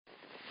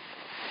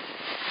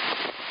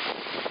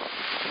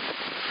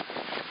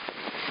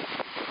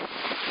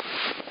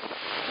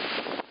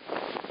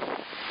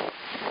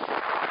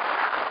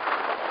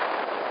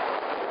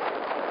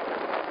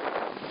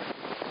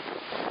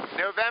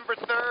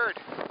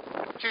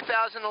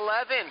2011,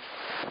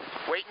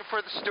 waiting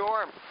for the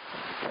storm.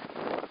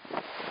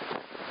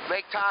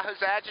 Lake Tahoe's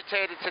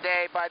agitated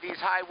today by these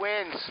high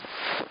winds,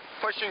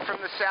 pushing from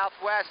the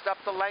southwest up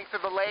the length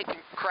of the lake and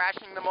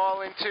crashing them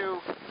all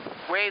into,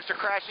 waves are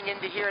crashing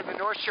into here in the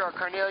North Shore,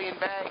 Carnelian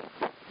Bay.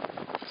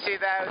 See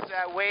those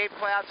wave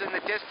clouds in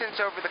the distance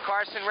over the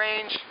Carson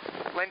Range,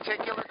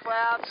 lenticular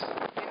clouds,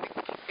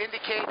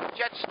 indicate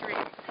jet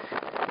stream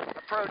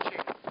approaching,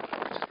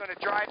 which is going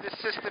to drive this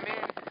system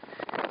in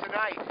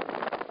tonight.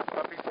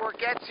 But before it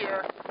gets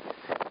here,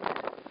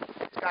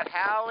 it's got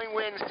howling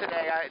winds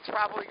today. It's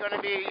probably going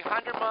to be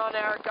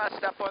 100-mile-an-hour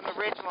gusts up on the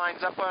ridge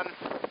lines, up on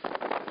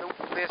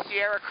the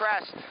Sierra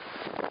Crest.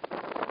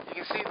 You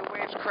can see the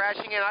waves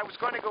crashing in. I was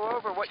going to go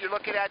over what you're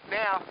looking at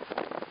now.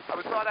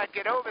 I thought I'd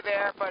get over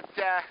there, but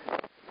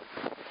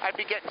I'd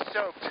be getting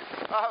soaked.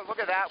 Oh, look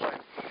at that one.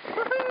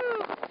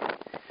 Woohoo!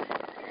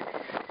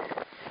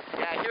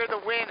 Yeah, I hear the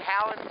wind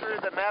howling through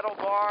the metal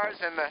bars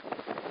and the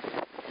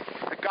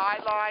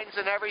guidelines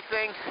and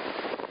everything.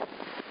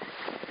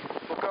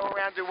 We'll go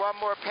around, do one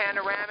more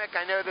panoramic.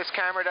 I know this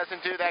camera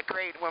doesn't do that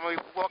great when we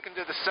walk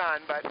into the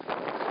sun, but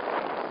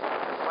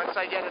once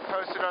I get it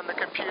posted on the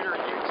computer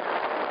and YouTube,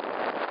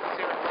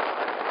 see what it looks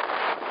like.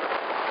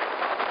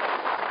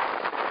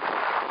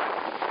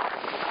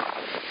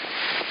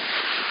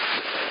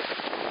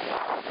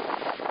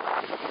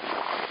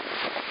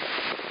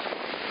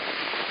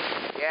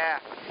 Yeah,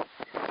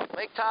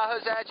 Lake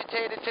Tahoe's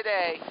agitated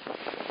today.